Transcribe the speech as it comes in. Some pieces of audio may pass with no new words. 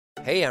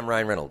Hey, I'm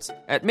Ryan Reynolds.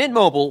 At Mint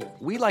Mobile,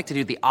 we like to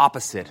do the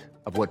opposite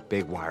of what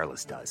Big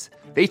Wireless does.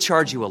 They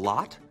charge you a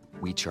lot,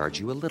 we charge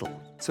you a little.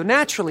 So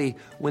naturally,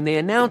 when they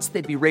announced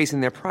they'd be raising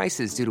their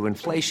prices due to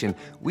inflation,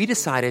 we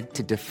decided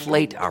to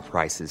deflate our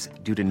prices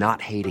due to not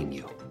hating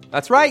you.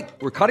 That's right.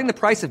 We're cutting the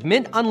price of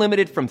Mint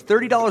Unlimited from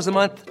 $30 a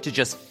month to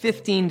just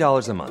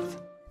 $15 a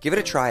month. Give it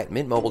a try at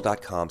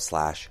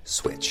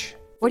mintmobile.com/switch.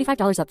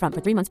 $45 up front for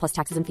 3 months plus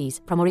taxes and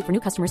fees. Promo rate for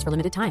new customers for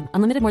limited time.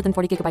 Unlimited more than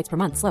 40 gigabytes per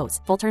month. Slows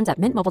full terms at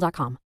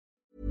mintmobile.com.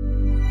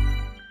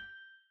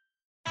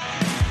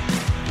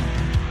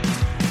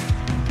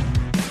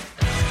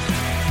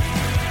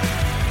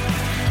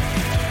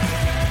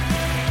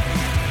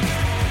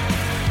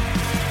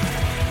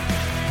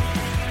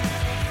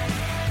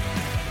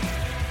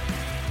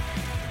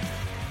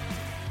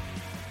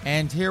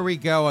 And here we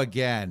go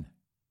again.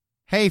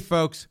 Hey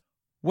folks,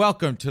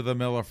 welcome to the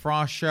Miller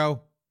Frost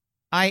Show.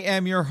 I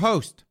am your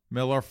host,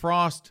 Miller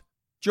Frost,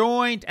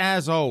 joined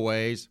as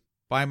always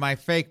by my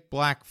fake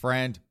black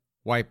friend,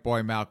 White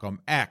Boy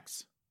Malcolm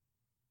X.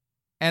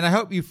 And I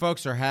hope you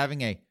folks are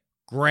having a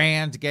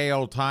grand gay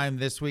old time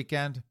this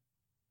weekend.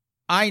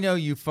 I know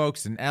you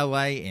folks in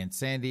LA and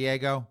San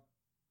Diego.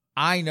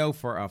 I know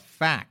for a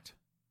fact,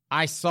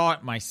 I saw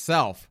it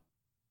myself.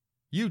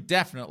 You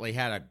definitely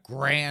had a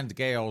grand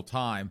gay old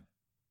time,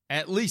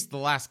 at least the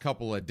last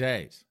couple of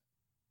days.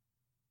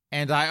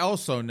 And I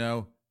also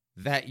know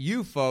that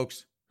you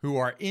folks who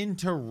are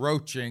into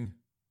roaching,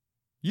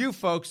 you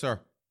folks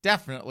are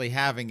definitely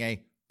having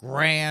a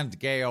grand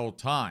gay old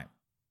time.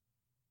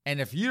 And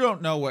if you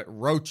don't know what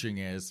roaching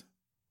is,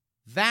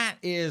 that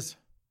is,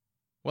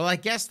 well, I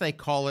guess they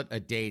call it a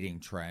dating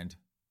trend.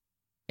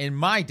 In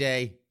my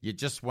day, you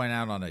just went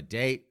out on a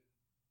date.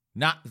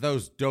 Not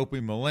those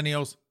dopey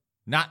millennials.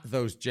 Not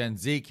those Gen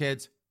Z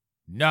kids.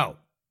 No.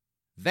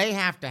 They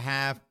have to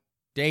have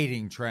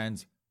dating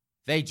trends.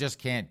 They just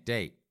can't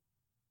date.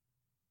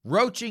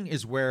 Roaching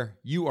is where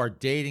you are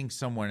dating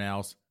someone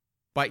else,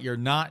 but you're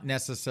not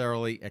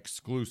necessarily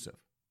exclusive.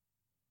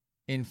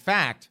 In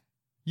fact,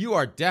 you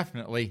are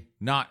definitely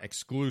not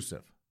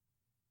exclusive.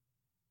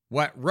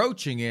 What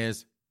roaching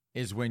is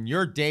when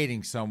you're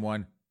dating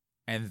someone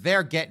and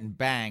they're getting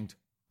banged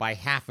by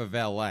half of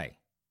LA.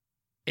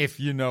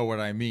 If you know what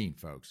I mean,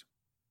 folks.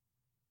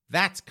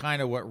 That's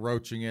kind of what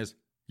roaching is.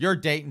 You're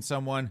dating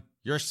someone,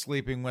 you're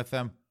sleeping with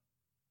them.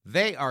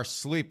 They are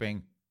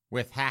sleeping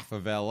with half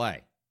of LA.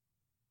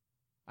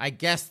 I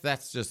guess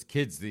that's just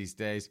kids these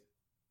days.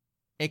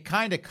 It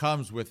kind of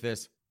comes with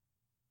this,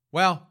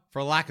 well,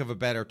 for lack of a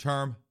better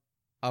term,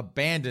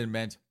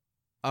 abandonment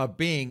of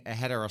being a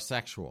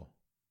heterosexual.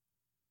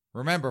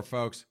 Remember,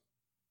 folks,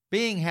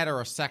 being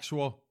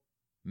heterosexual,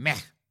 meh,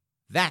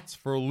 that's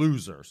for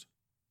losers.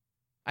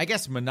 I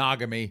guess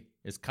monogamy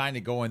is kind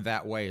of going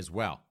that way as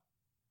well.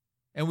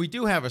 And we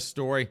do have a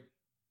story.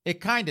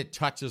 It kind of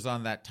touches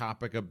on that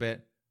topic a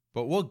bit,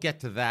 but we'll get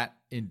to that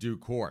in due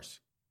course.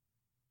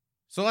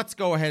 So let's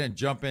go ahead and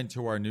jump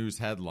into our news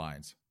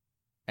headlines.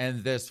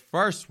 And this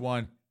first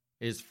one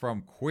is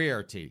from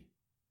Queerty.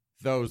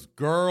 Those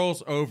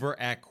girls over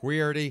at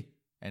Queerty.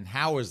 And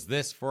how is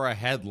this for a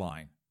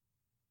headline?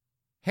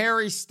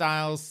 Harry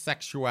Styles'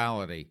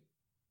 sexuality.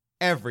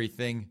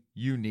 Everything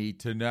you need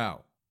to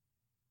know.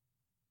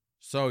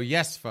 So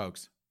yes,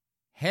 folks,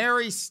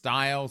 Harry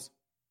Styles,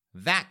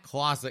 that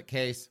closet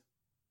case,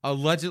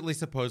 allegedly,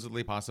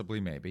 supposedly, possibly,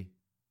 maybe,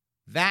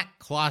 that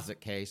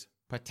closet case,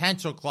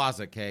 potential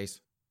closet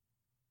case,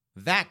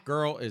 that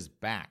girl is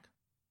back.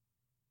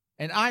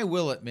 And I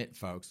will admit,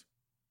 folks,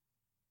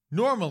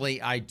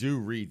 normally I do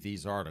read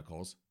these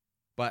articles,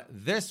 but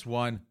this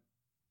one,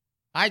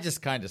 I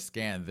just kind of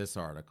scanned this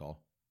article.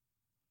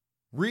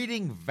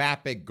 Reading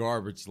vapid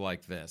garbage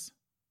like this,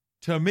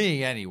 to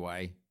me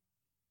anyway,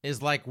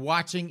 is like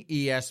watching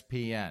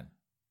ESPN.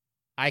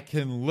 I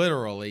can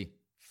literally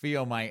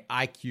feel my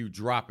IQ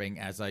dropping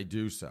as I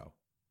do so.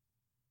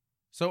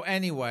 So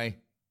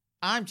anyway,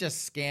 I'm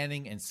just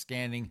scanning and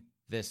scanning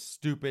this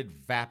stupid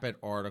vapid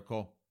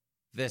article,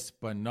 this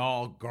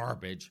banal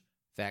garbage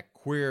that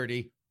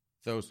Queerty,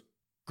 those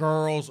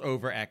girls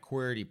over at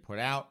Queerty put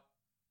out,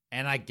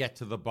 and I get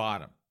to the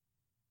bottom.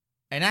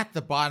 And at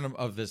the bottom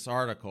of this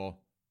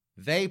article,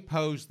 they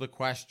pose the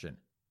question,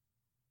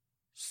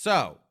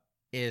 so,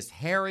 is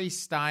Harry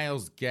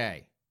Styles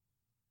gay?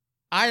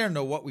 I don't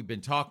know what we've been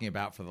talking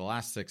about for the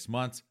last 6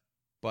 months,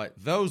 but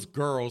those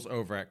girls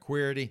over at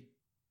Queerty,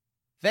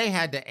 they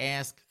had to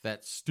ask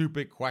that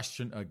stupid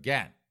question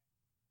again.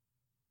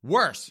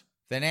 Worse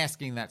than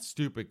asking that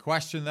stupid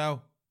question,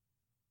 though,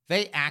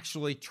 they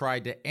actually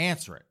tried to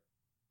answer it.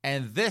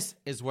 And this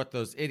is what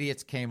those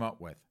idiots came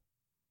up with.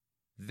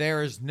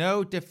 There is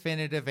no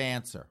definitive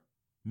answer.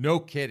 No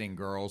kidding,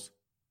 girls.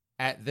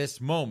 At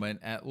this moment,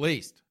 at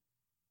least.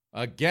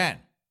 Again,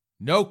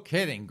 no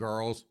kidding,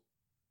 girls.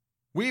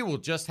 We will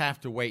just have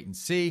to wait and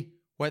see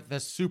what the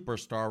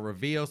superstar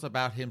reveals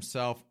about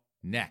himself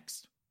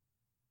next.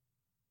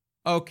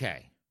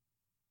 Okay.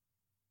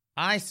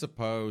 I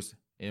suppose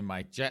in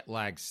my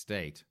jet-lagged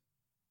state,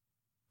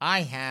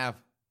 I have,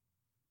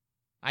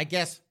 I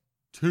guess,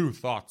 two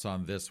thoughts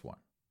on this one.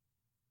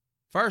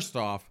 First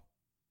off,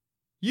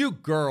 you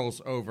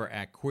girls over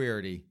at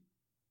Queerty,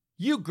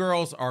 you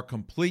girls are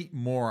complete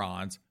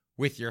morons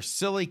with your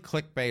silly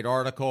clickbait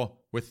article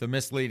with the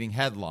misleading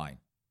headline.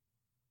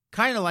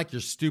 Kind of like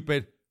your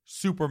stupid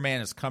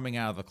Superman is coming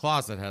out of the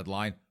closet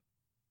headline.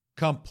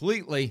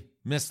 Completely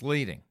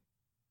misleading.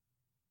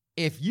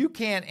 If you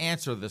can't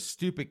answer the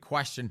stupid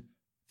question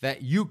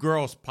that you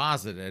girls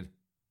posited,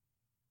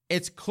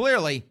 it's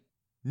clearly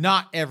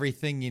not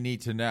everything you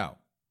need to know.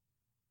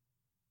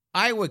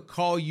 I would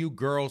call you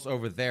girls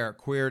over there at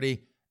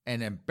Queerty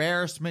an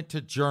embarrassment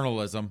to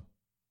journalism,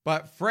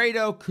 but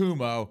Fredo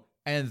Cuomo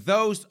and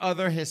those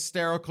other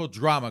hysterical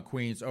drama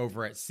queens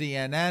over at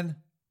CNN,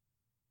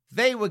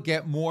 they would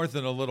get more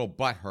than a little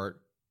butthurt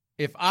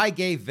if I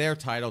gave their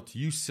title to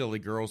you silly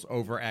girls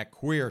over at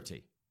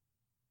Queerty.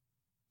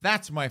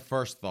 That's my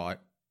first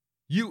thought.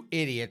 You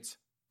idiots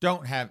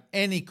don't have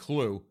any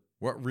clue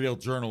what real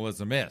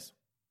journalism is.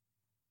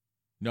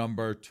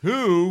 Number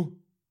 2,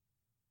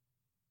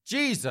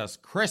 Jesus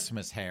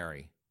Christmas,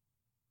 Harry.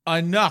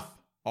 Enough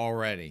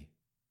already.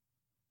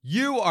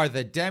 You are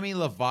the Demi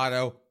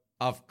Lovato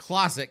of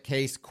closet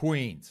case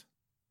queens.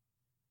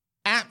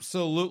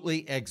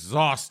 Absolutely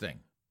exhausting.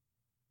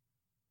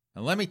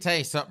 And let me tell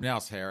you something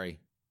else, Harry.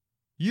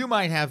 You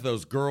might have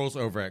those girls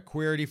over at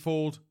Queerty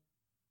fooled,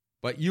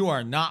 but you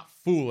are not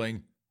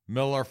fooling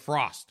Miller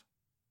Frost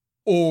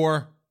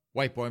or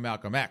White Boy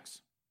Malcolm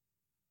X.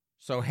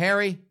 So,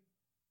 Harry,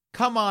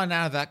 come on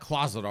out of that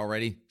closet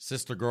already,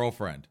 sister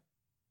girlfriend.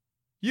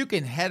 You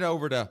can head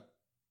over to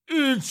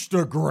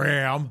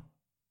Instagram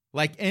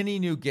like any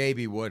new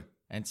Gaby would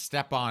and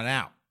step on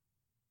out.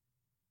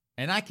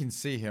 And I can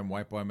see him,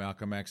 White Boy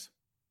Malcolm X.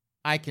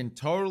 I can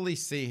totally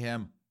see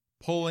him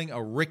pulling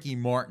a Ricky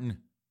Martin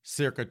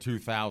circa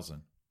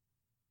 2000.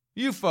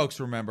 You folks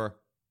remember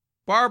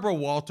Barbara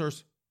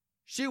Walters?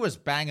 She was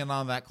banging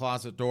on that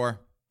closet door.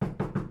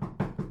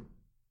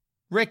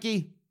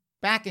 Ricky,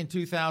 back in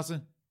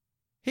 2000,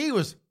 he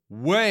was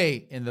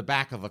way in the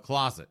back of the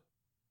closet.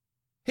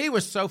 He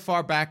was so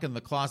far back in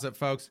the closet,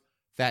 folks,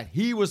 that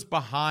he was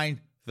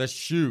behind the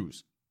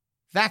shoes.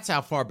 That's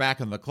how far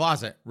back in the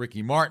closet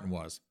Ricky Martin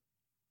was.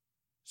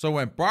 So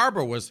when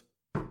Barbara was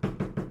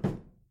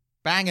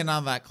banging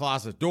on that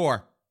closet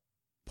door,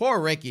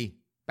 poor Ricky,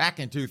 back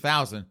in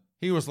 2000,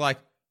 he was like,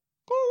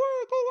 go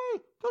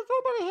away, there's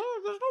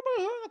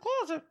nobody here in the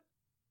closet.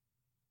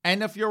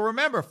 And if you'll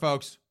remember,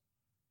 folks,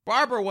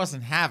 Barbara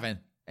wasn't having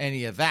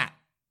any of that.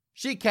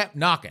 She kept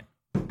knocking.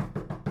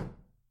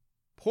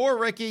 Poor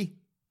Ricky,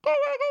 go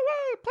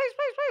away, please,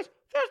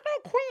 there's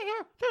no queen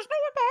here, there's no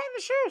one behind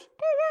the shoes,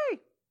 go away.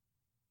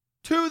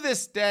 To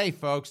this day,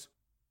 folks,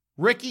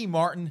 Ricky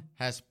Martin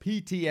has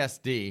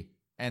PTSD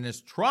and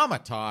is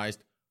traumatized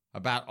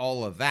about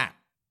all of that.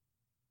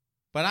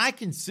 But I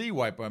can see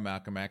White Boy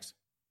Malcolm X.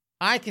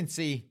 I can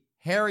see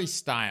Harry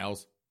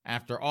Styles,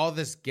 after all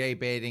this gay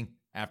baiting,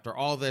 after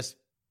all this,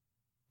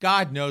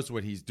 God knows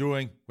what he's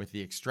doing with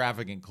the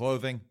extravagant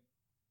clothing,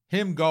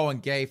 him going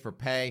gay for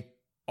pay,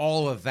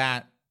 all of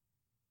that.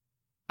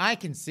 I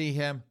can see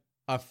him,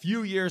 a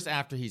few years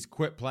after he's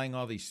quit playing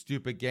all these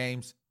stupid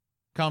games,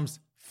 comes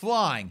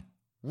flying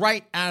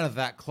right out of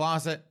that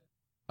closet.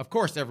 Of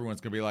course,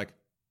 everyone's going to be like,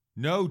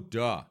 no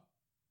duh.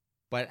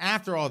 But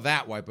after all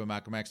that, White Boy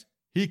Malcolm X,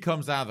 he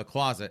comes out of the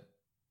closet.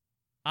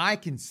 I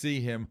can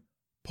see him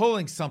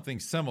pulling something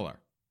similar.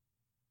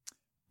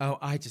 Oh,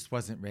 I just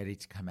wasn't ready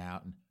to come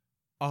out. And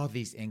all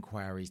these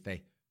inquiries,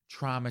 they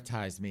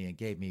traumatized me and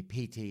gave me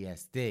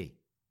PTSD.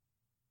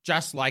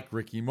 Just like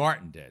Ricky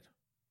Martin did.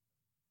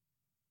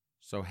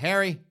 So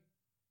Harry,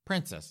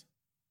 Princess,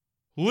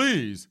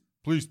 please,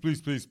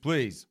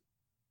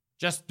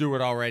 just do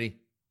it already.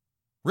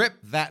 Rip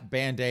that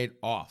Band-Aid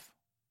off.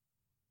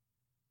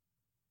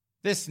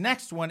 This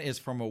next one is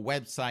from a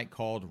website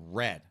called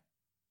Red.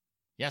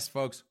 Yes,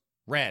 folks,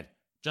 red,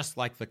 just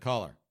like the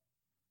color.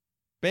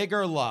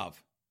 Bigger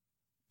love.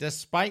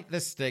 Despite the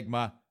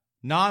stigma,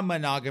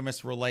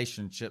 non-monogamous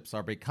relationships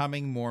are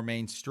becoming more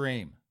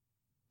mainstream.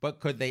 But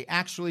could they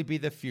actually be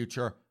the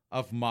future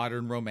of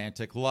modern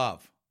romantic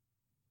love?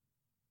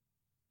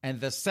 And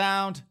the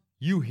sound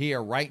you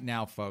hear right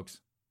now,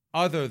 folks,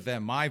 other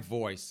than my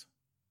voice,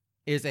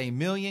 is a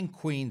million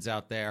queens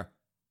out there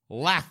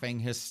laughing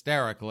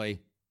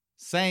hysterically,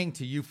 saying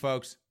to you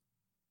folks,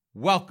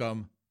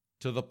 welcome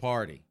to the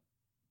party.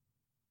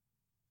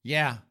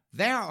 Yeah,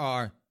 there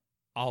are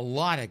a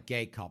lot of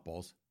gay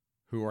couples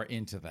who are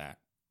into that.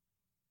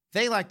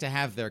 They like to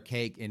have their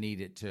cake and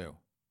eat it too.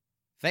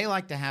 They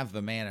like to have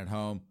the man at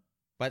home,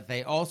 but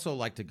they also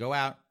like to go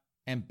out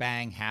and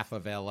bang half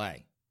of LA.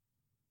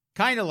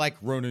 Kind of like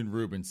Ronan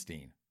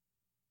Rubinstein.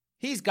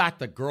 He's got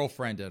the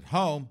girlfriend at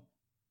home,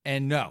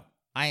 and no,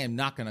 I am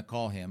not going to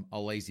call him a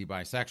lazy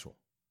bisexual.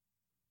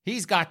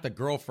 He's got the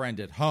girlfriend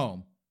at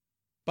home,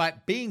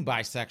 but being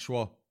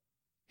bisexual,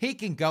 he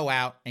can go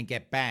out and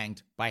get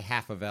banged by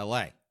half of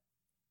LA.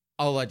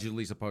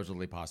 Allegedly,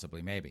 supposedly,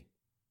 possibly, maybe.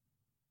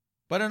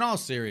 But in all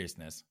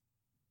seriousness,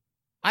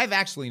 I've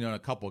actually known a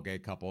couple gay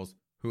couples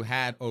who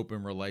had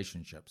open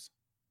relationships.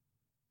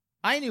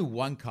 I knew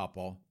one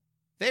couple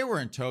They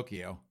were in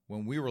Tokyo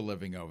when we were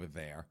living over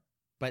there,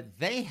 but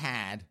they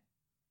had,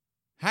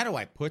 how do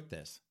I put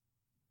this?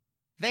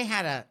 They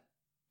had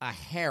a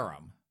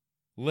harem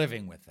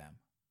living with them.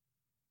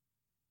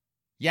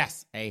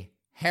 Yes, a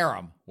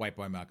harem, White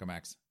Boy Malcolm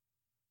X.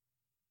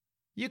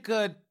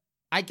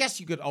 I guess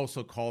you could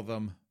also call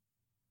them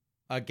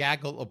a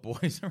gaggle of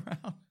boys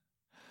around.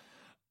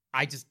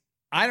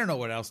 I don't know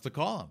what else to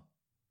call them.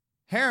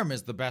 Harem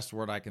is the best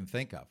word I can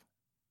think of.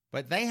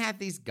 But they had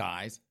these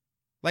guys,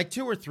 like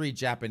 2 or 3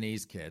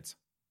 Japanese kids.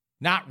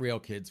 Not real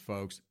kids,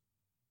 folks.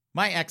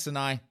 My ex and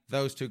I,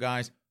 those 2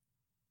 guys,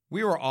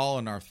 we were all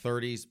in our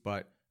 30s,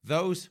 but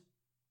those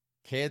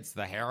kids,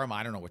 the harem,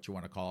 I don't know what you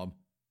want to call them,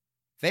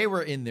 they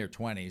were in their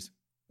 20s,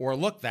 or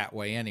looked that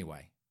way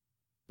anyway.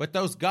 But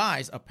those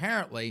guys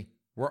apparently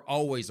were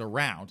always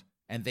around,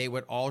 and they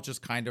would all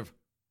just kind of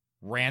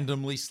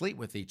randomly sleep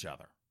with each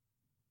other.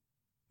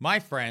 My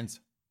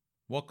friends,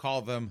 we'll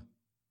call them,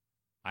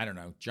 I don't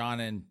know, John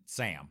and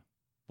Sam.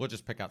 We'll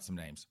just pick out some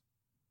names.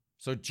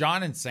 So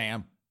John and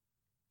Sam,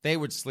 they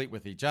would sleep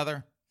with each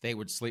other. They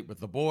would sleep with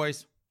the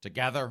boys,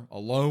 together,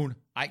 alone.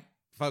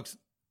 Folks,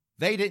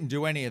 they didn't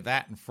do any of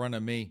that in front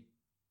of me.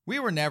 We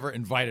were never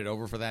invited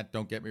over for that,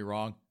 don't get me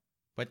wrong.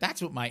 But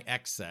that's what my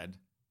ex said.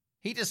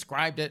 He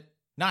described it,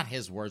 not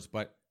his words,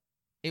 but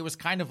it was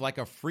kind of like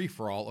a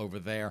free-for-all over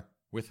there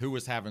with who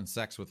was having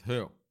sex with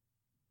who.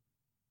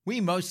 We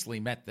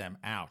mostly met them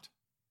out.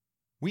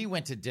 We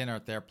went to dinner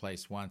at their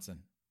place once,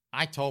 and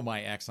I told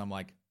my ex, I'm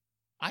like,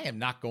 I am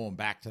not going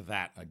back to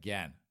that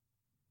again.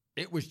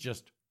 It was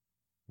just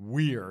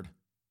weird.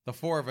 The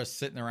 4 of us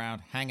sitting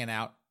around, hanging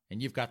out,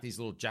 and you've got these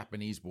little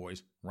Japanese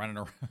boys running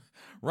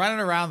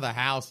around the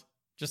house,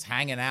 just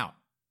hanging out.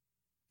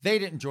 They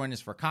didn't join us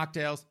for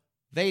cocktails.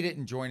 They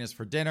didn't join us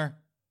for dinner.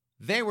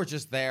 They were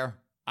just there,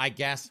 I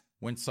guess,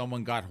 when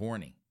someone got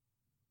horny.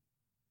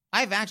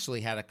 I've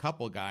actually had a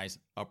couple guys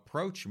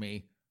approach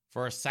me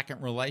for a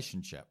second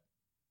relationship.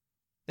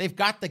 They've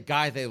got the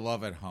guy they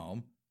love at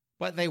home,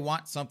 but they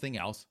want something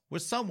else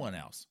with someone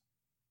else.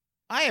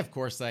 I, of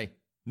course, say,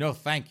 no,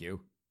 thank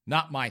you,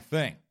 not my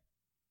thing.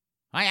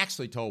 I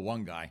actually told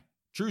one guy,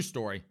 true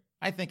story,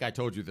 I think I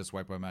told you this,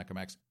 White Boy Malcolm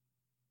X,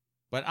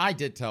 but I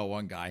did tell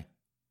one guy,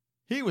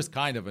 he was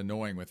kind of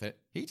annoying with it.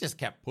 He just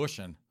kept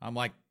pushing. I'm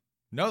like,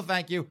 no,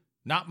 thank you,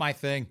 not my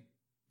thing,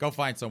 go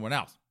find someone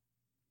else.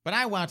 But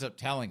I wound up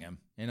telling him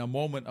in a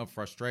moment of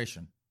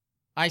frustration.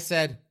 I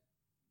said,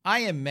 I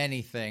am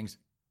many things,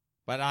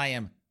 but I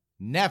am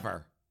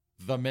never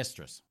the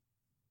mistress.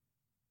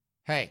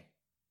 Hey,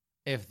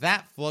 if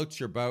that floats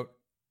your boat,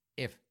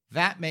 if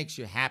that makes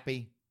you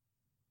happy,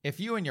 if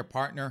you and your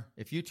partner,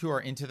 if you 2 are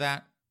into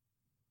that,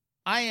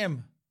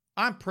 I'm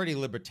pretty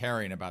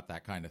libertarian about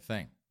that kind of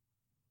thing.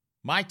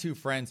 My 2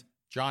 friends,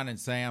 John and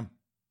Sam,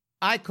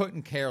 I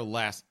couldn't care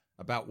less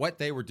about what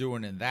they were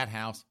doing in that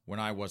house when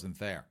I wasn't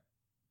there,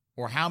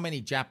 or how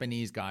many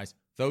Japanese guys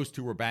those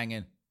 2 were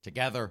banging,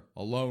 together,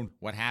 alone,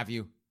 what have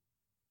you.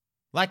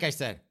 Like I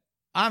said,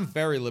 I'm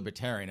very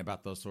libertarian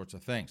about those sorts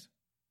of things.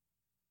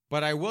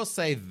 But I will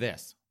say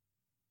this,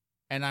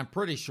 and I'm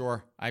pretty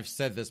sure I've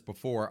said this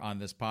before on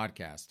this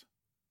podcast.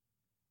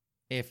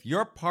 If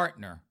your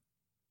partner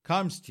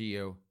comes to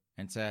you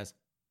and says,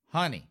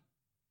 honey,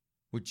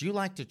 would you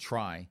like to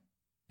try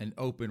an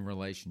open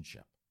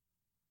relationship?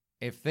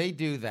 If they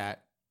do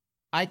that,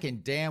 I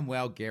can damn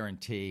well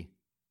guarantee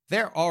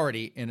they're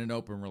already in an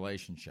open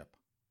relationship.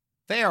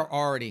 They are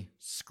already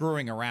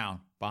screwing around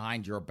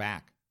behind your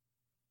back.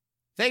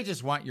 They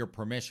just want your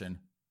permission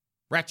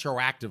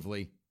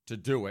retroactively to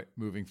do it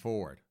moving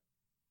forward.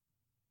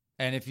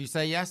 And if you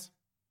say yes,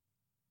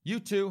 you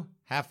 2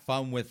 have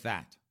fun with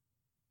that.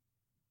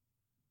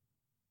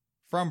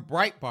 From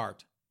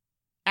Breitbart,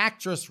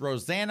 actress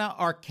Rosanna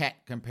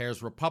Arquette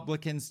compares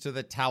Republicans to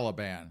the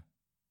Taliban.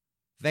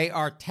 They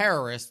are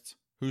terrorists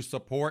who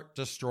support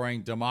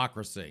destroying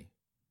democracy.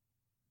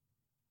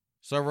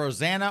 So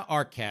Rosanna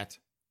Arquette,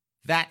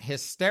 that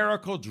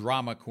hysterical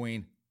drama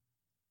queen,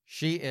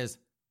 she is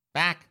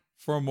back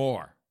for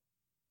more.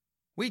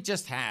 We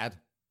just had,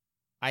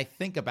 I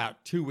think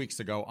about 2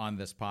 weeks ago on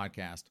this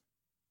podcast,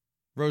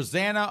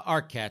 Rosanna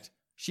Arquette,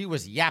 she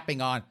was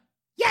yapping on,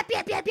 yap,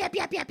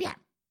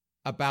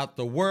 about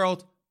the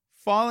world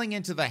falling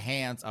into the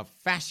hands of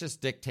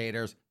fascist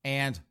dictators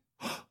and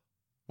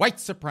white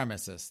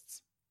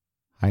supremacists.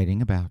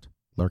 Hiding about,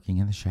 lurking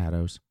in the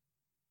shadows.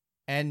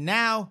 And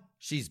now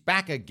she's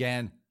back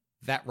again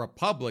that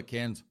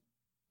Republicans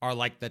are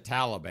like the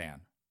Taliban.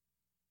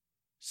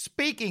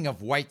 Speaking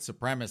of white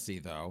supremacy,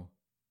 though,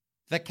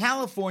 the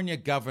California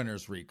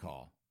governor's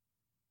recall.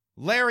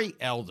 Larry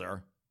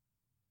Elder,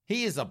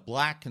 he is a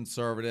black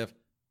conservative.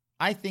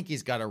 I think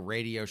he's got a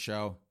radio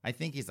show. I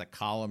think he's a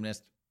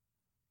columnist.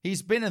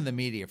 He's been in the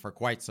media for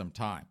quite some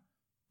time,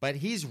 but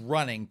he's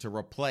running to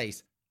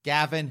replace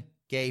Gavin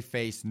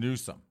Gayface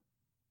Newsom.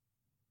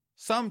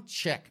 Some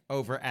chick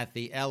over at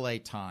the LA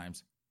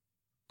Times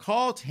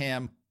called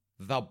him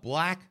the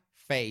black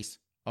face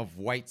of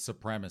white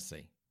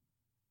supremacy.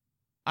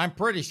 I'm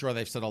pretty sure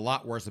they've said a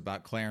lot worse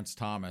about Clarence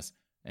Thomas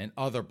and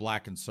other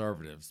black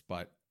conservatives,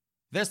 but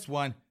This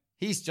one,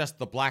 he's just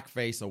the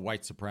blackface of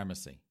white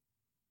supremacy.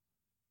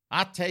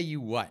 I'll tell you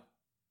what,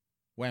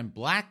 when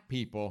black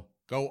people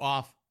go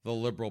off the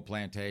liberal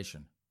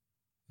plantation,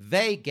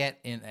 they get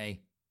in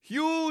a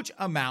huge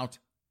amount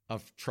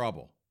of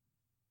trouble.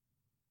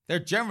 They're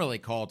generally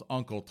called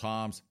Uncle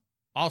Toms,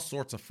 all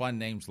sorts of fun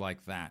names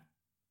like that.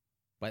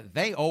 But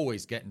they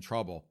always get in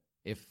trouble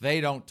if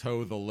they don't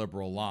toe the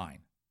liberal line.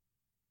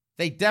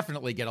 They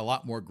definitely get a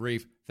lot more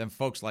grief than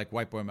folks like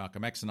White Boy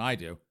Malcolm X and I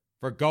do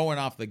for going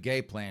off the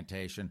gay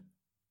plantation,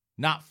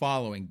 not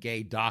following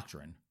gay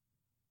doctrine.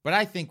 But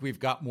I think we've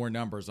got more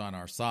numbers on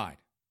our side.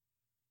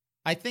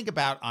 I think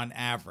about, on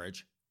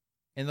average,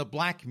 in the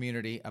black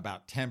community,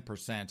 about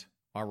 10%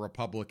 are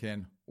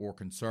Republican or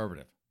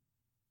conservative.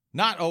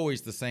 Not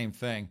always the same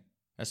thing,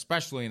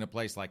 especially in a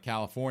place like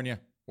California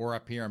or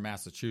up here in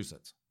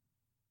Massachusetts.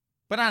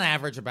 But on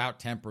average, about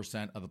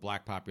 10% of the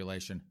black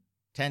population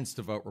tends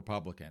to vote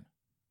Republican.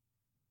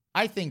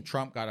 I think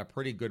Trump got a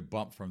pretty good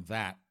bump from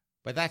that,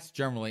 but that's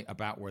generally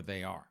about where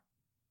they are.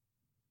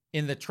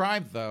 In the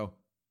tribe, though,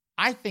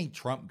 I think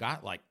Trump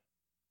got like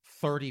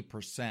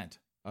 30%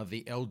 of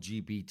the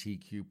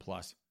LGBTQ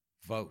plus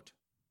vote.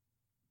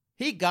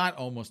 He got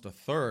almost a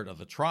third of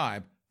the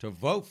tribe to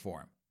vote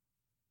for him.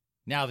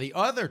 Now, the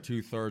other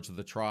 2/3 of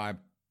the tribe,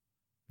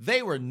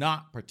 they were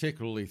not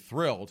particularly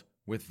thrilled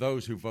with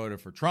those who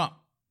voted for Trump.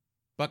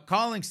 But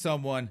calling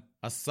someone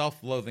a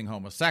self-loathing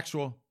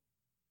homosexual,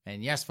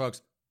 and yes,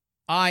 folks,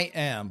 I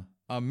am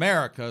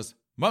America's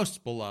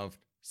most beloved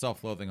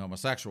self-loathing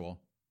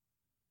homosexual,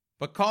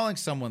 but calling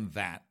someone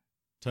that,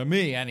 to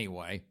me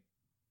anyway,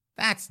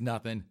 that's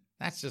nothing.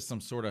 That's just some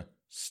sort of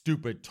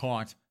stupid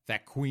taunt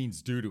that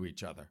queens do to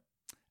each other.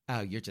 Oh,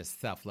 you're just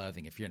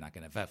self-loathing if you're not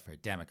going to vote for a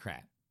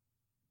Democrat.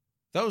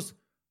 Those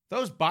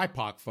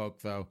BIPOC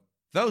folk, though,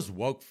 those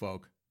woke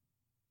folk,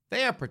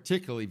 they are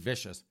particularly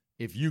vicious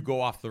if you go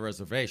off the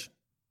reservation.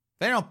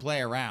 They don't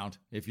play around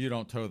if you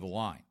don't toe the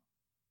line.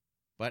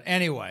 But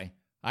anyway,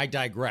 I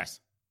digress.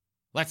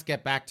 Let's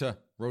get back to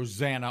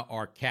Rosanna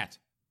Arquette.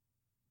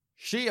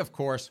 She, of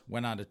course,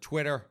 went onto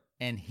Twitter,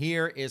 and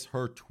here is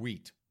her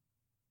tweet.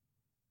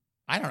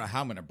 I don't know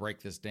how I'm going to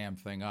break this damn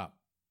thing up.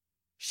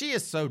 She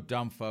is so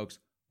dumb, folks.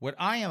 What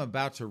I am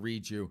about to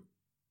read you,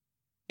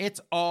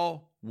 it's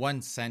all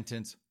one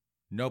sentence,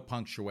 no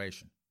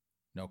punctuation.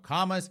 No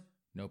commas,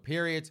 no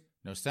periods,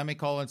 no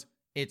semicolons.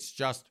 It's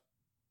just,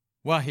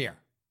 well, here,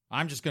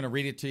 I'm just going to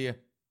read it to you.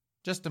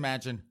 Just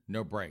imagine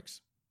no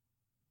breaks.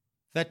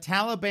 The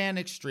Taliban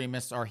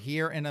extremists are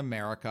here in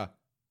America,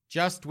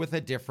 just with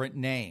a different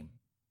name.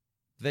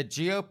 The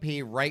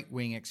GOP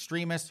right-wing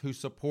extremists who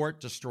support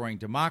destroying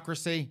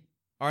democracy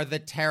are the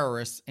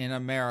terrorists in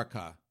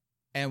America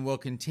and will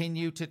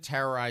continue to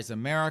terrorize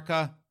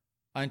America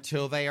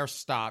until they are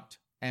stopped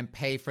and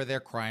pay for their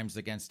crimes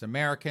against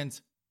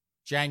Americans,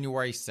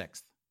 January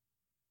 6th.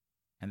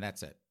 And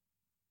that's it.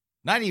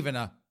 Not even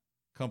a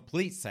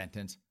complete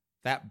sentence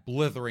that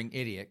blithering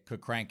idiot could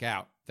crank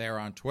out there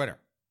on Twitter.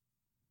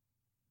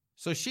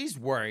 So she's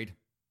worried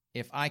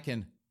if I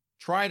can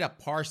try to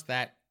parse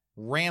that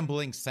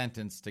rambling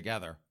sentence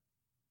together.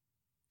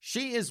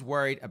 She is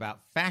worried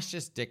about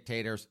fascist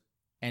dictators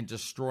and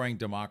destroying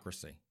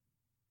democracy.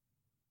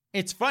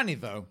 It's funny,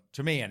 though,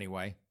 to me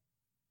anyway,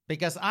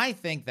 because I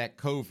think that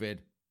COVID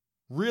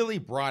really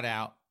brought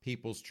out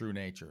people's true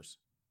natures.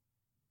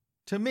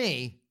 To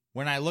me,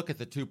 when I look at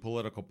the two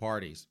political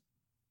parties,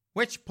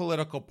 which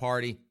political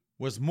party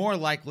was more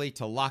likely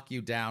to lock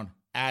you down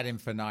ad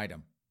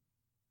infinitum?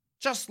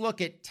 Just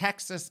look at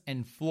Texas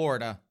and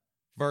Florida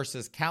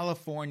versus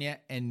California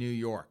and New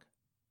York.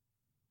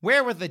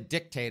 Where were the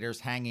dictators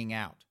hanging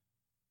out?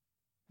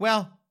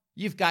 Well,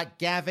 you've got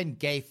Gavin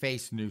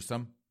Gayface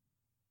Newsom.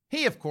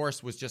 He, of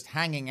course, was just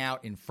hanging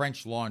out in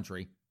French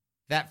Laundry,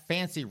 that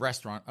fancy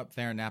restaurant up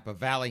there in Napa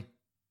Valley,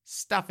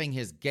 stuffing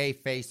his gay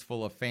face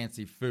full of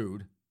fancy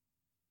food.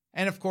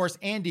 And, of course,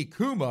 Andy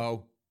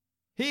Cuomo,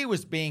 he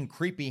was being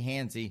creepy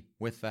handsy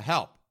with the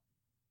help.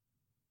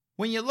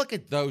 When you look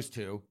at those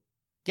two,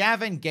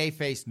 Gavin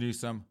Gayface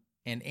Newsom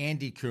and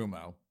Andy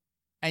Cuomo,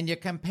 and you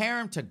compare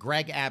them to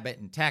Greg Abbott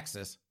in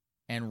Texas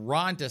and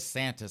Ron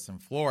DeSantis in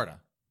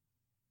Florida,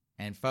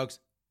 and folks,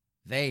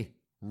 they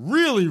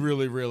really,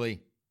 really,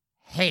 really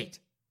hate,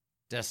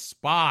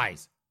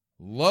 despise,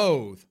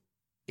 loathe,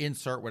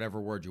 insert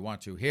whatever word you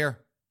want to here,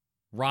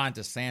 Ron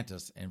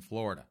DeSantis in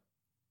Florida.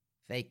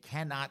 They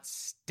cannot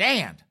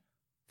stand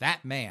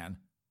that man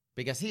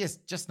because he is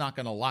just not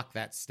going to lock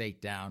that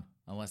state down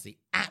unless he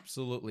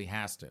absolutely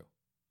has to.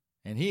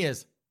 And he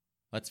is,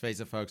 let's face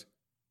it, folks,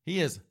 he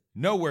is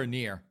nowhere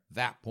near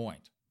that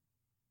point.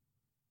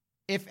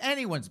 If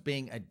anyone's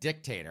being a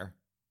dictator,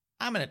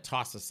 I'm going to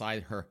toss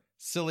aside her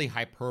silly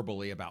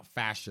hyperbole about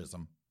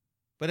fascism.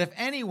 But if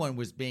anyone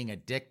was being a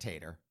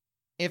dictator,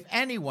 if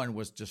anyone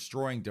was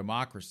destroying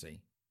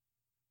democracy,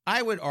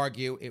 I would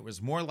argue it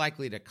was more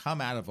likely to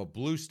come out of a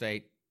blue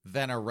state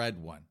than a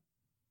red one.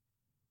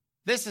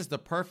 This is the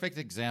perfect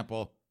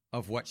example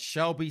of what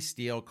Shelby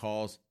Steele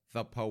calls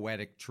the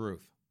poetic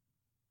truth.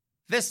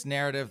 This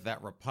narrative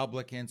that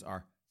Republicans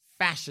are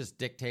fascist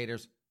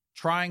dictators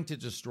trying to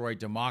destroy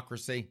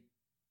democracy.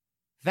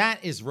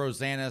 That is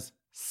Rosanna's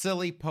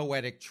silly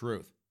poetic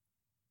truth.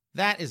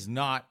 That is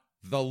not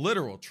the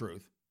literal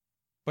truth.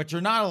 But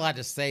you're not allowed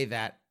to say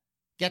that,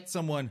 get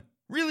someone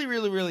really,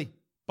 really, really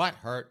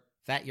butthurt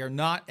that you're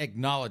not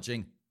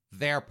acknowledging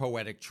their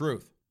poetic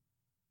truth.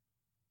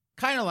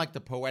 Kind of like the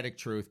poetic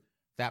truth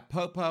that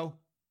Popo,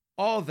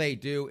 all they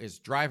do is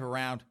drive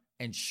around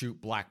and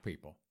shoot black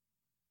people.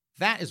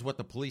 That is what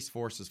the police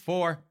force is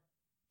for,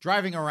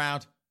 driving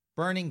around,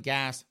 burning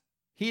gas,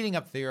 heating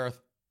up the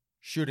earth,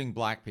 shooting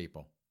black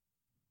people.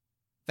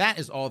 That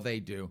is all they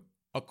do.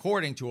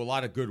 According to a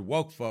lot of good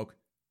woke folk,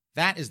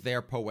 that is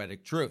their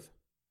poetic truth.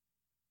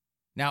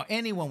 Now,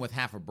 anyone with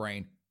half a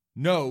brain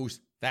knows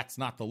that's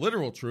not the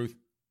literal truth,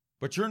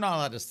 but you're not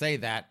allowed to say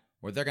that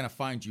or they're going to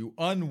find you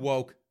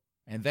unwoke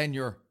and then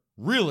you're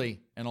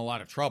really in a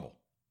lot of trouble.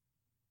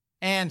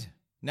 And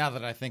now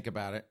that I think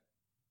about it,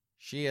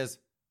 she is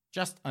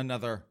just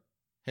another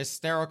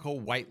hysterical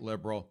white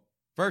liberal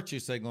virtue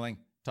signaling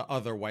to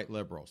other white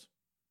liberals,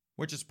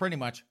 which is pretty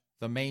much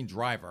the main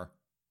driver.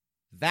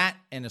 That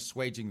and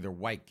assuaging their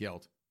white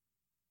guilt.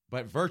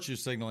 But virtue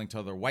signaling to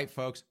other white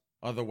folks,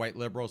 other white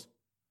liberals,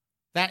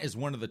 that is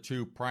one of the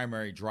two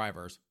primary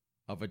drivers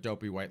of a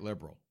dopey white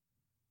liberal.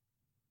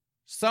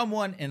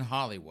 Someone in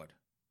Hollywood,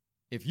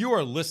 if you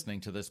are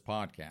listening to this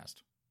podcast,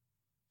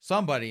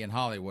 somebody in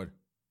Hollywood,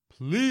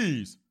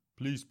 please,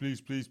 please, please,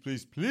 please,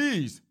 please,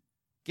 please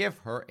give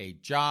her a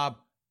job,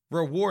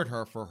 reward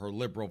her for her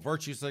liberal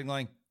virtue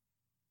signaling,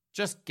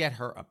 just get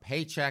her a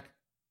paycheck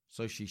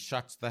so she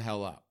shuts the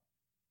hell up.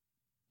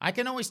 I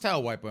can always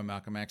tell, White Boy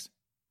Malcolm X,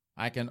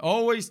 I can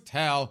always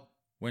tell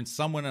when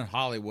someone in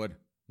Hollywood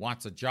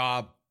wants a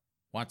job,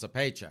 wants a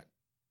paycheck.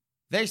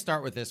 They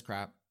start with this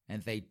crap,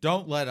 and they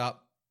don't let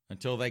up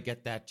until they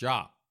get that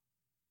job.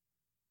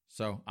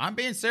 So I'm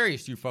being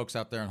serious, you folks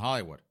out there in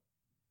Hollywood.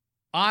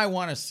 I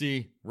want to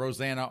see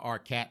Rosanna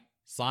Arquette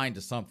signed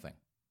to something.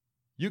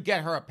 You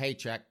get her a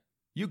paycheck,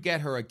 you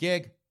get her a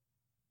gig,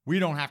 we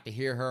don't have to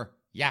hear her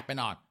yapping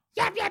on.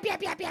 Yap, yap,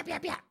 yap, yap, yap,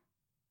 yap, yap.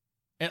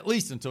 At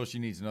least until she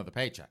needs another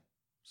paycheck.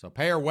 So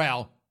pay her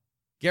well,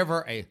 give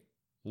her a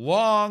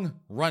long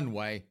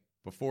runway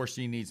before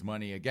she needs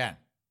money again.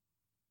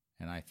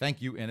 And I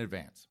thank you in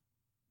advance.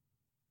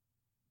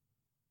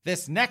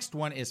 This next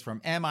one is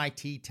from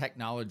MIT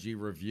Technology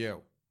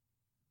Review.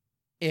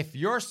 If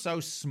you're so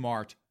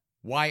smart,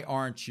 why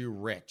aren't you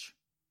rich?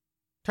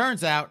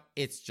 Turns out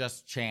it's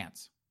just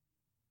chance.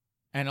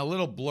 And a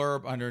little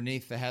blurb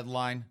underneath the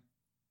headline.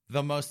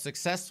 The most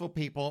successful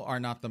people are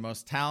not the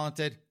most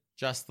talented,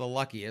 just the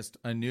luckiest,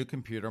 a new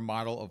computer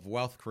model of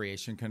wealth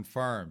creation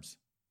confirms.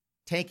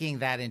 Taking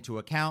that into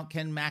account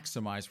can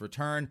maximize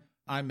return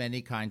on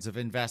many kinds of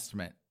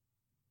investment.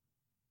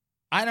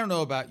 I don't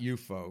know about you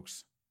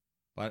folks,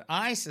 but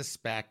I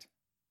suspect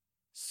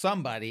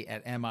somebody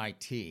at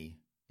MIT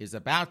is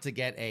about to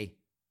get a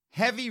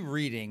heavy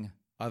reading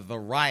of the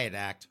Riot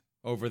Act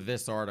over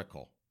this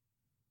article.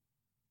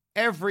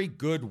 Every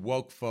good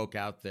woke folk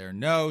out there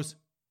knows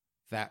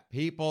that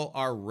people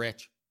are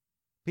rich,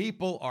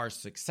 people are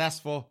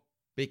successful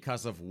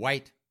because of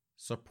white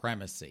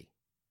supremacy.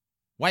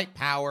 White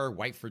power,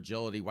 white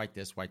fragility, white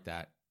this, white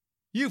that.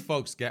 You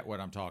folks get what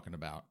I'm talking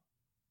about.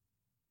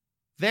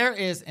 There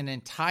is an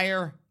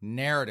entire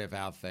narrative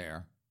out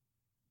there,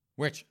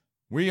 which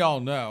we all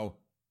know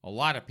a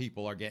lot of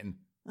people are getting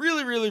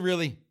really, really,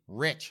 really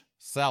rich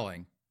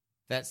selling,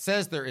 that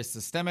says there is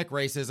systemic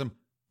racism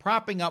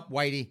propping up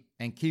whitey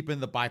and keeping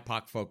the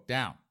BIPOC folk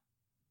down.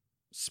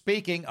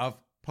 Speaking of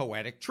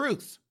poetic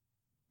truths,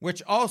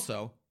 which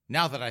also,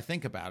 now that I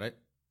think about it,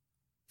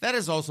 that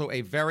is also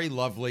a very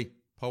lovely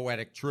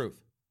poetic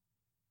truth.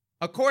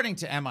 According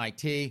to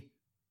MIT,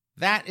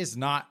 that is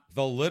not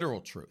the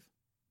literal truth.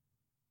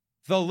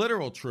 The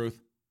literal truth,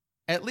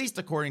 at least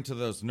according to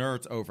those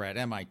nerds over at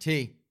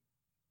MIT,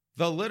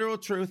 the literal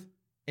truth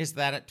is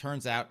that it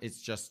turns out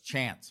it's just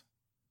chance.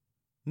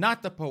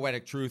 Not the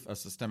poetic truth of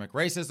systemic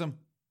racism,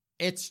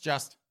 it's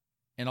just,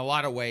 in a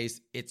lot of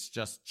ways, it's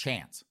just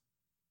chance.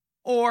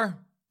 Or,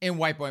 in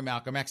White Boy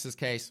Malcolm X's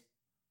case,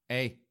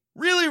 a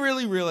really,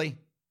 really, really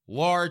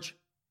large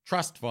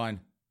trust fund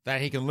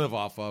that he can live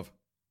off of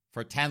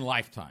for 10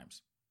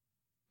 lifetimes.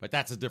 But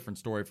that's a different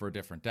story for a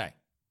different day.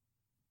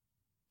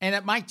 And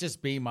it might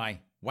just be my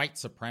white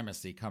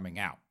supremacy coming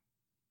out.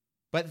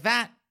 But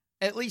that,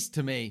 at least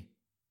to me,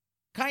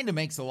 kind of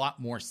makes a lot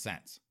more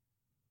sense.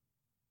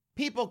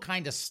 People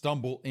kind of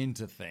stumble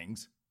into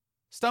things,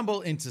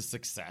 stumble into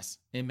success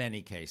in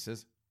many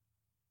cases.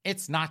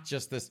 It's not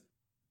just this.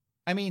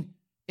 I mean,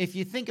 if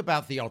you think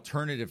about the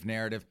alternative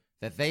narrative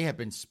that they have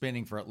been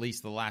spinning for at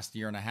least the last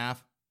year and a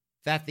half,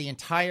 that the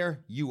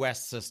entire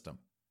U.S. system,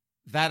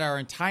 that our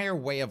entire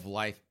way of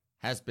life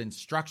has been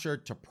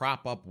structured to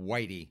prop up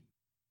whitey.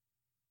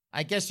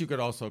 I guess you could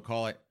also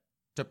call it,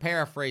 to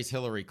paraphrase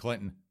Hillary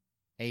Clinton,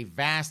 a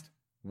vast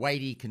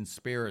whitey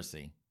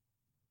conspiracy.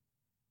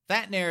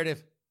 That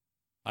narrative,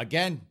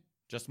 again,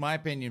 just my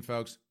opinion,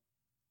 folks,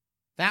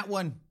 that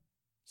one,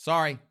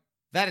 sorry,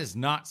 that is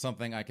not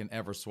something I can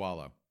ever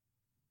swallow.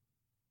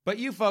 But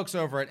you folks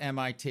over at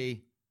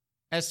MIT,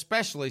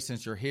 especially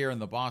since you're here in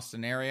the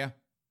Boston area,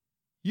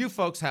 you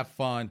folks have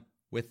fun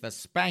with the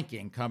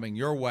spanking coming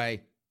your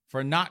way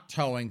for not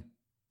towing,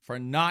 for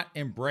not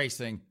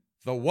embracing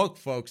the woke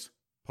folks'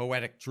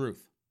 poetic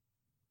truth.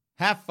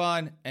 Have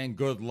fun and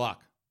good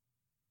luck.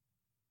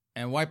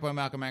 And White Boy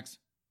Malcolm X,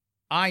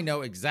 I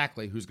know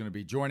exactly who's going to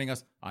be joining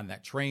us on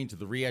that train to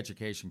the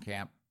re-education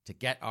camp to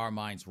get our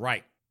minds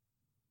right.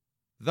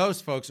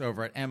 Those folks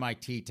over at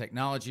MIT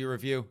Technology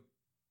Review,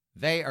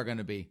 they are going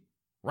to be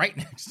right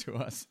next to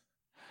us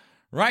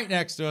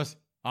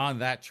on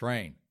that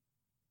train.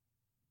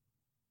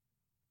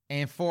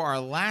 And for our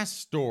last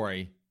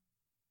story,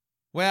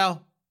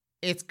 well,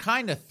 it's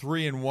kind of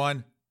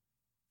 3-in-1.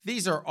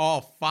 These are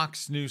all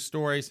Fox News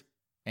stories,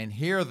 and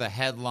here are the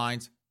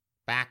headlines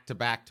back to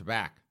back to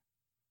back.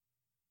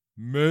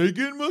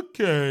 Meghan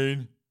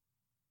McCain.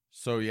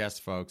 So yes,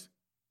 folks,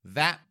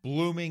 that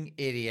blooming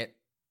idiot,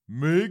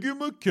 Meghan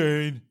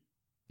McCain,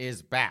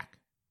 is back.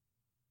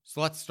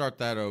 So let's start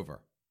that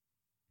over.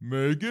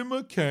 Meghan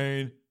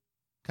McCain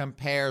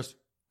compares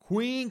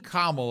Queen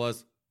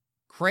Kamala's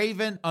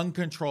craven,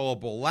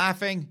 uncontrollable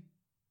laughing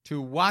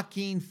to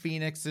Joaquin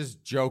Phoenix's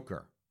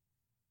Joker.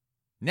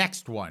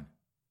 Next one.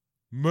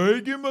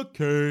 Meghan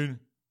McCain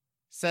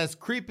says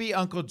creepy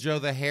Uncle Joe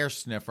the hair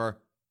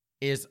sniffer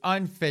is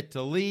unfit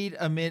to lead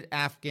amid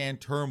Afghan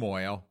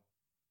turmoil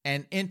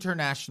and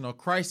international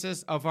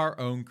crisis of our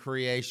own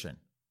creation.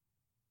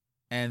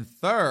 And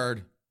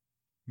third,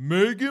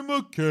 Meghan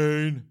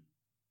McCain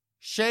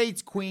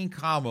shades Queen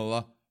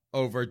Kamala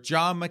over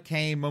John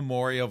McCain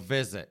memorial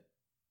visit.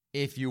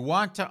 If you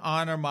want to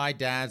honor my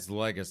dad's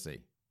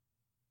legacy.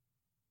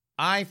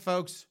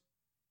 Folks,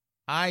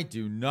 I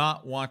do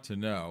not want to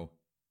know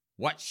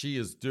what she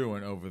is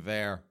doing over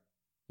there,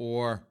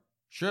 or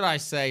should I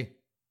say,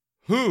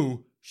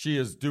 who she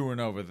is doing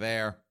over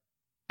there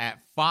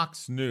at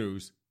Fox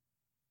News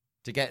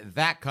to get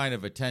that kind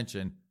of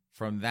attention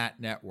from that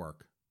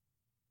network.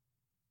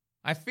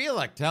 I feel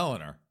like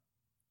telling her,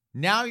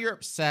 now you're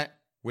upset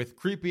with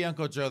creepy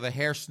Uncle Joe the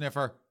hair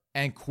sniffer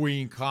and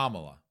Queen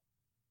Kamala.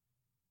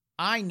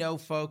 I know,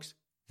 folks,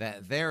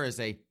 that there is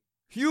a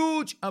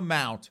huge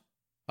amount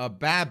of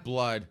bad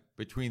blood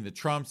between the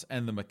Trumps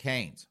and the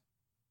McCains.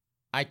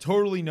 I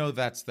totally know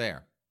that's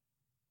there.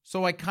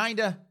 So I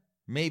kinda,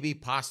 maybe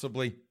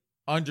possibly,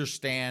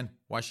 understand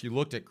why she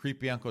looked at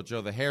creepy Uncle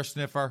Joe the hair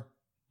sniffer,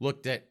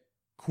 looked at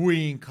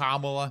Queen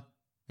Kamala,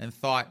 and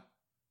thought,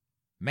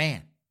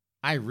 man,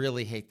 I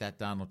really hate that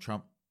Donald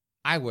Trump.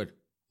 I would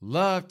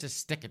love to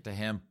stick it to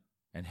him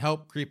and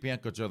help creepy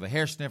Uncle Joe the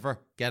hair sniffer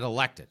get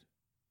elected.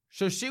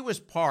 So she was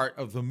part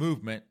of the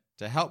movement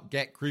to help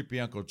get creepy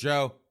Uncle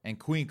Joe and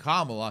Queen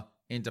Kamala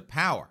into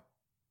power.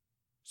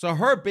 So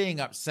her being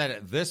upset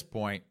at this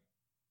point,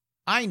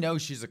 I know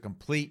she's a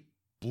complete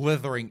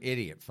blithering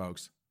idiot,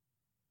 folks.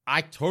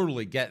 I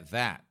totally get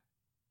that.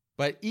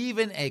 But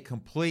even a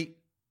complete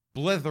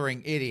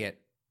blithering idiot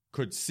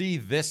could see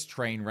this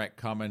train wreck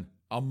coming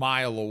a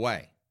mile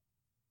away.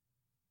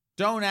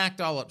 Don't act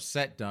all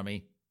upset,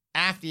 dummy,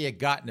 after you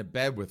got into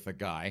bed with the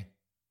guy.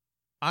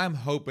 I'm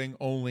hoping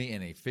only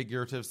in a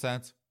figurative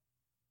sense.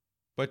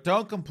 But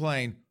don't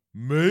complain,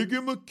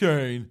 Meghan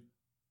McCain,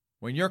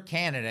 when your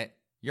candidate,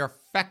 your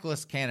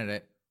feckless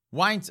candidate,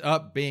 winds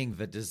up being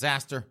the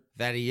disaster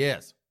that he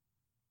is.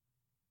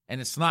 And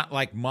it's not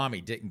like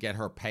mommy didn't get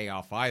her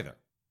payoff either.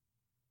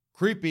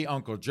 Creepy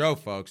Uncle Joe,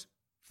 folks,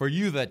 for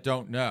you that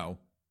don't know,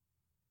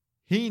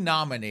 he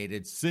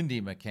nominated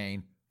Cindy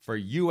McCain for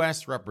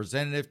U.S.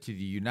 Representative to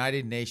the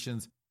United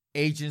Nations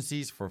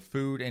Agencies for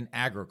Food and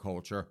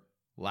Agriculture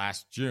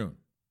last June.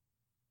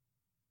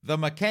 The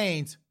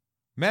McCains,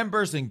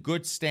 members in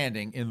good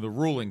standing in the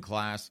ruling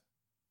class,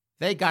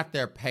 they got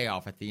their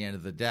payoff at the end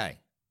of the day.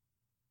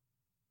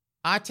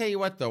 I tell you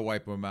what though,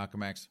 White Boy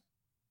Malcolm X,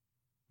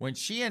 when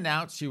she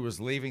announced she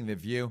was leaving The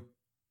View,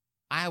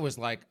 I was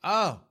like,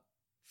 oh,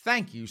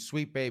 thank you,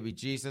 sweet baby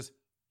Jesus.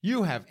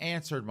 You have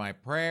answered my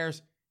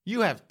prayers.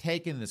 You have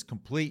taken this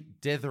complete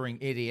dithering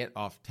idiot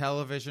off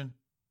television.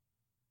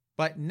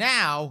 But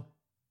now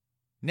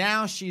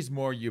she's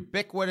more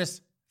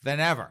ubiquitous than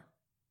ever.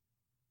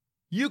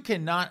 You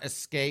cannot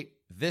escape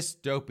this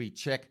dopey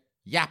chick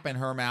yapping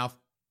her mouth,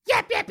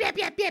 yap, yap, yap,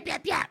 yap, yap,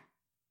 yap, yap,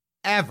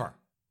 ever.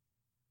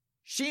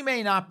 She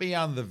may not be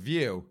on The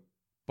View,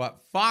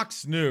 but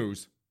Fox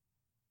News,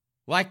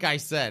 like I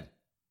said,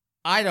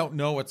 I don't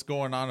know what's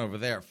going on over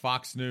there at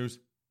Fox News.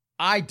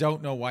 I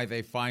don't know why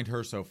they find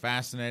her so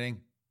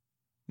fascinating.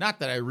 Not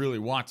that I really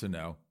want to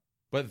know,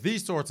 but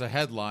these sorts of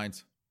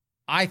headlines,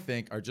 I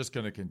think, are just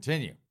going to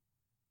continue.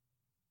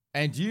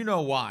 And do you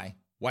know why,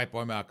 White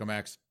Boy Malcolm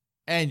X,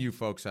 and you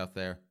folks out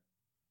there,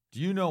 do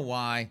you know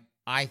why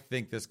I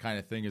think this kind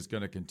of thing is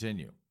going to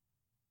continue?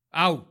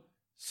 Oh,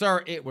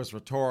 sir, it was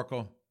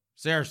rhetorical.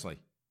 Seriously,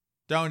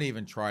 don't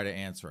even try to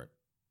answer it.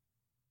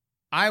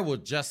 I will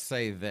just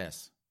say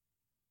this.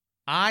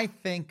 I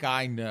think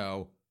I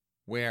know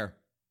where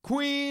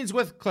queens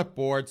with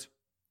clipboards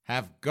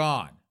have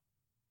gone.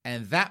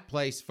 And that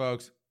place,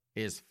 folks,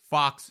 is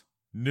Fox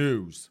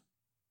News.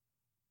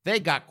 they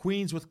got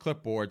queens with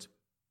clipboards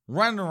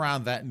running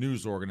around that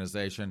news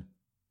organization,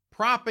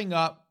 propping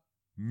up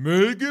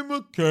Meghan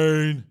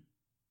McCain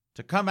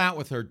to come out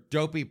with her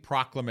dopey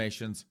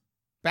proclamations,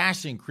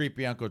 bashing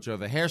creepy Uncle Joe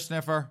the hair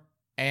sniffer,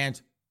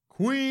 and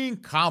Queen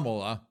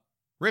Kamala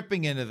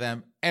ripping into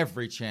them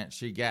every chance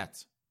she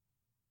gets.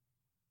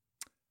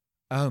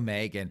 Oh,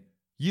 Meghan,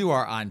 you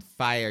are on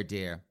fire,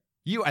 dear.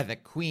 You are the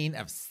queen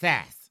of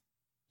sass.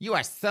 You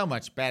are so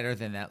much better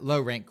than that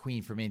low-rank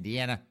queen from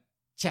Indiana,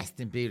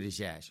 Chasten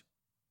Buttigieg.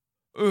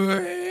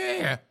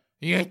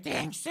 You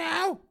think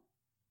so?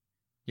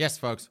 Yes,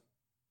 folks.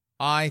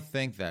 I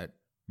think that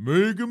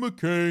Meghan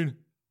McCain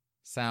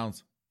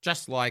sounds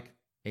just like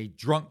a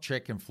drunk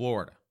chick in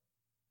Florida.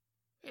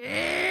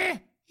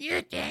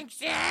 You think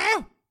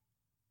so?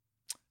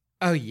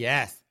 Oh,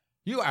 yes.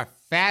 You are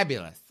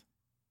fabulous.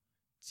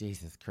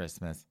 Jesus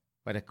Christmas.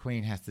 What a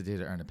queen has to do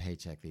to earn a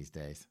paycheck these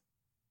days.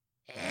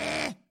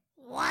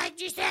 What'd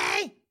you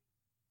say?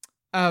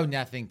 Oh,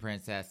 nothing,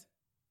 princess.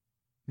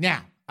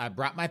 Now, I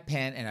brought my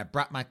pen and I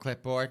brought my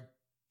clipboard,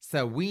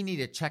 so we need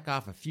to check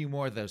off a few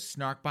more of those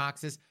snark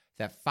boxes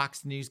that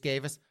Fox News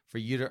gave us for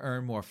you to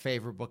earn more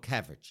favorable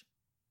coverage.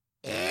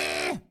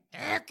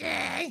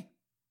 Okay.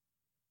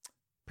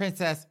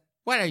 Princess,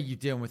 what are you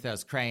doing with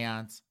those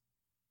crayons?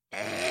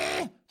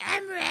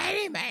 I'm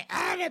writing my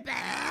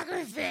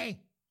autobiography.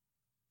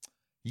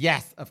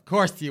 Yes, of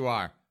course you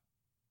are.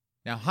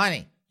 Now,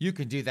 honey, you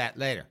can do that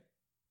later.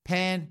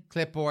 Pen,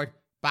 clipboard,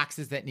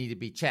 boxes that need to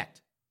be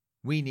checked.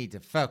 We need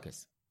to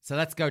focus. So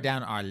let's go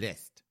down our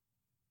list.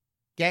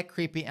 Get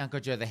creepy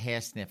Uncle Joe the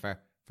hair sniffer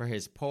for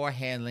his poor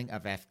handling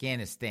of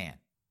Afghanistan.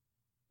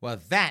 Well,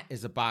 that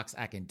is a box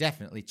I can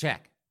definitely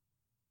check.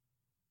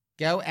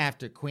 Go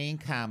after Queen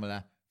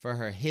Kamala for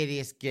her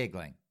hideous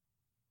giggling.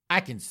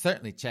 I can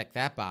certainly check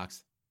that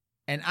box.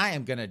 And I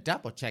am going to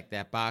double check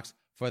that box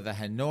for the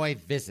Hanoi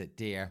visit,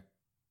 dear.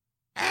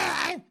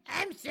 Oh,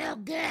 I'm so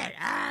good,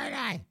 aren't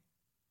I?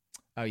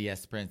 Oh,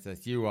 yes,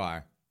 Princess, you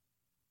are.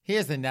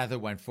 Here's another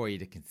one for you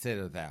to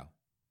consider, though.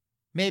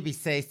 Maybe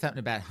say something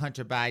about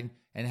Hunter Biden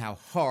and how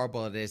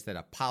horrible it is that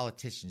a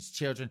politician's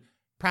children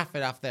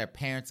profit off their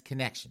parents'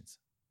 connections.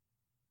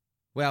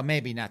 Well,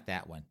 maybe not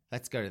that one.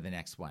 Let's go to the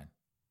next one.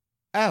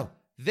 Oh,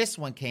 this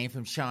one came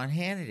from Sean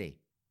Hannity.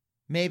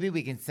 Maybe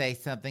we can say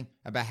something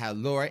about how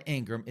Laura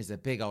Ingraham is a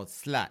big old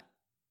slut.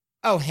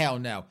 Oh, hell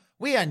no.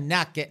 We are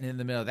not getting in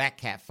the middle of that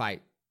cat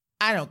fight.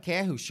 I don't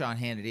care who Sean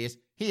Hannity is.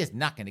 He is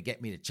not going to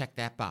get me to check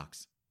that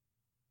box.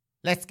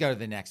 Let's go to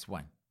the next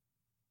one.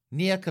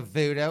 Neil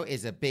Cavuto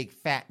is a big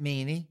fat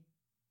meanie.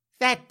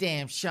 That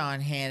damn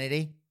Sean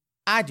Hannity.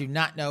 I do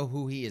not know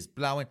who he is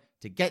blowing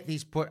to get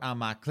these put on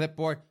my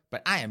clipboard,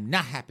 but I am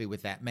not happy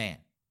with that man.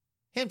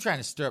 Him trying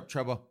to stir up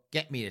trouble,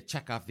 get me to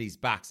check off these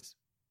boxes.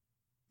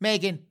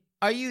 Meghan,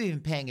 are you even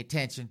paying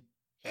attention?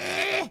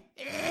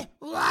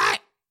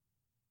 What?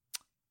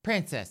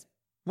 Princess,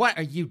 what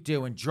are you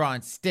doing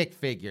drawing stick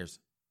figures?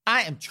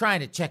 I am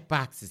trying to check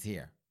boxes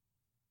here.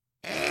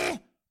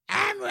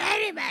 I'm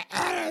writing my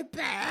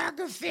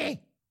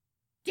autobiography.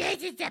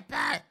 This is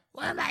about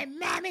where my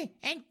mommy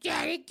and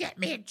daddy get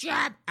me a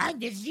job on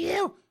The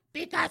View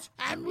because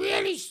I'm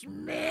really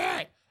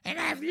smart and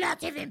I have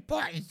lots of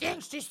important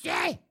things to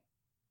say.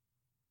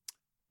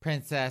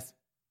 Princess,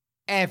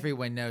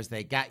 everyone knows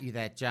they got you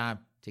that job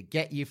to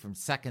get you from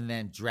sucking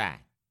them dry.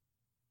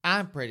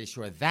 I'm pretty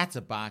sure that's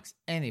a box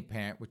any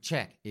parent would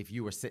check if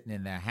you were sitting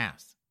in their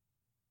house.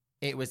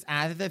 It was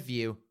either The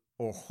View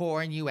or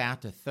whoring you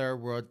out to third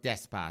world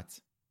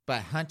despots,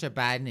 but Hunter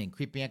Biden and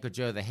creepy Uncle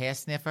Joe the hair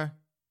sniffer,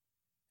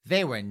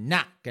 they were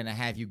not going to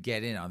have you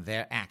get in on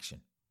their action.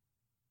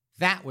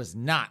 That was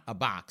not a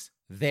box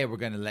they were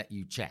going to let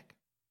you check.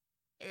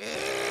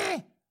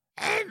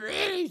 I'm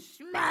really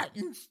smart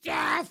and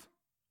stuff.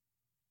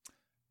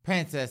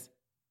 Princess,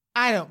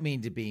 I don't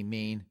mean to be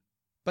mean,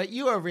 but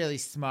you are really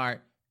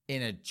smart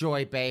in a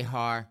Joy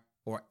Behar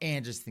or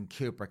Anderson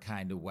Cooper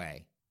kind of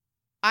way.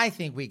 I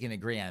think we can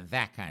agree on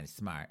that kind of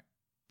smart.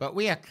 But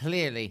we are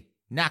clearly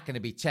not going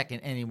to be checking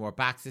any more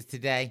boxes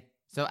today,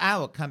 so I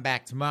will come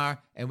back tomorrow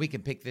and we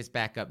can pick this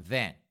back up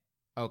then.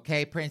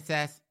 Okay,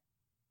 Princess?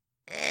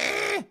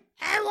 I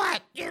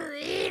want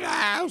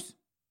Doritos.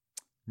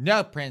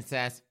 No,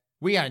 Princess.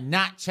 We are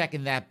not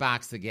checking that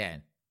box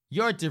again.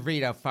 Your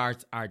Dorito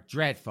farts are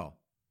dreadful.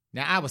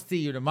 Now, I will see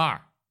you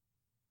tomorrow.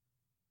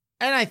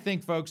 And I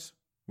think, folks,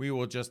 we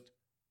will just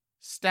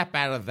step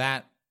out of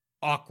that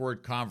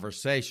awkward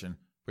conversation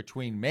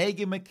between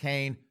Meghan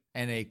McCain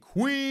and a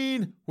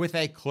queen with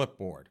a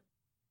clipboard.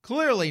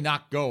 Clearly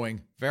not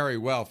going very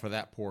well for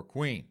that poor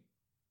queen.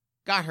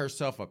 Got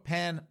herself a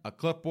pen, a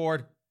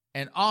clipboard,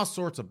 and all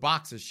sorts of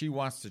boxes she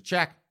wants to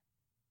check.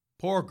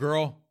 Poor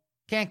girl,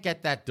 can't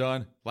get that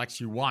done like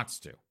she wants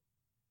to.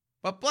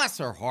 But bless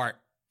her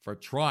heart for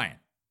trying.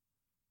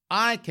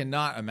 I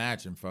cannot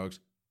imagine, folks,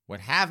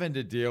 what having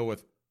to deal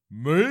with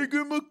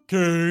Meghan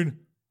McCain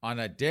on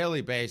a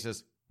daily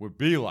basis would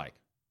be like.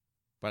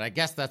 But I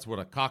guess that's what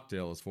a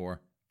cocktail is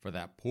for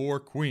that poor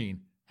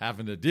queen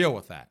having to deal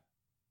with that.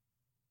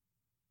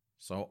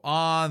 So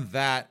on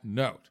that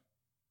note,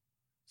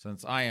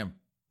 since I am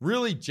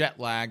really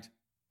jet-lagged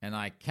and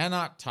I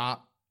cannot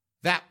top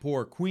that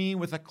poor queen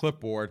with a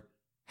clipboard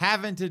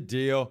having to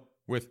deal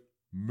with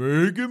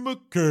Meghan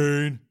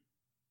McCain.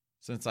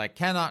 Since I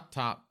cannot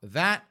top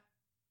that,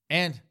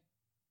 and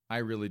I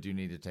really do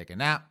need to take a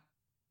nap,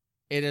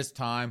 it is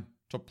time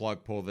to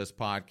plug pull this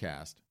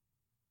podcast.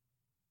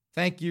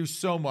 Thank you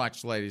so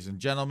much, ladies and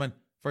gentlemen,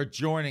 for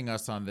joining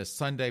us on this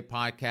Sunday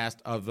podcast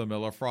of The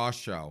Miller Frost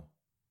Show.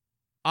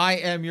 I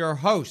am your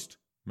host,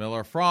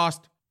 Miller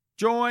Frost,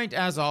 joined,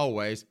 as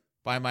always,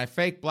 by my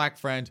fake black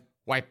friend,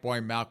 white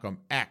boy Malcolm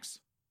X.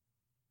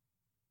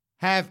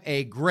 Have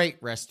a great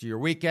rest of your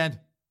weekend,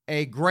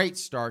 a great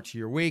start to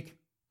your week,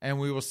 and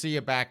we will see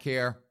you back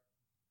here,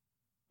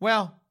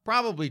 well,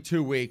 probably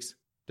 2 weeks,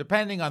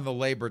 depending on the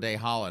Labor Day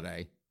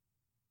holiday.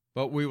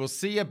 But we will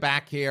see you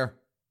back here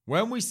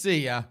when we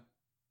see you,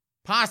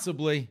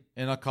 possibly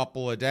in a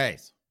couple of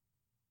days.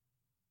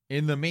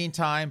 In the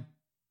meantime,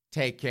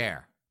 take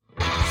care.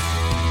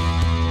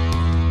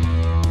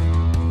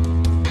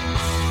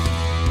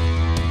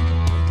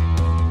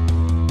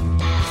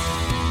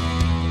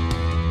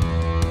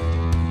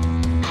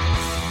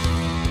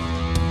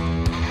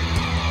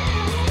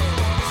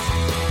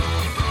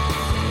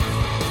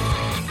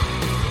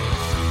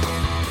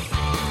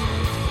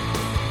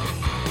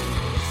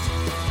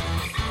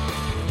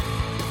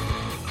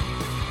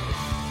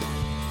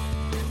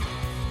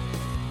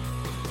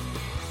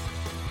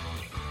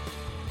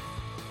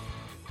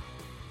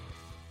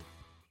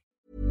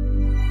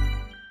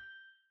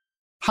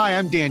 Hi,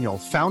 I'm Daniel,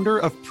 founder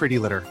of Pretty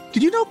Litter.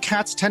 Did you know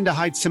cats tend to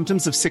hide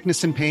symptoms of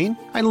sickness and pain?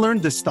 I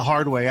learned this the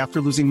hard way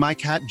after losing my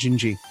cat,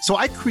 Gingy. So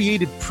I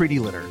created Pretty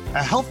Litter,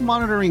 a health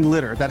monitoring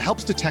litter that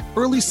helps detect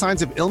early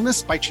signs of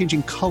illness by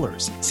changing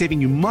colors, saving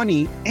you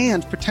money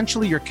and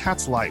potentially your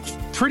cat's life.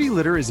 Pretty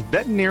Litter is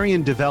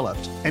veterinarian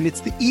developed, and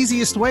it's the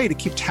easiest way to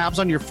keep tabs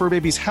on your fur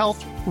baby's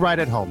health right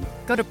at home.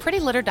 Go to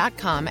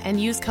prettylitter.com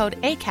and use code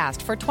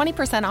ACAST for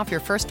 20% off your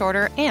first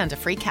order and a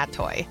free cat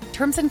toy.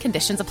 Terms and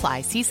conditions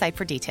apply. See site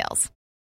for details.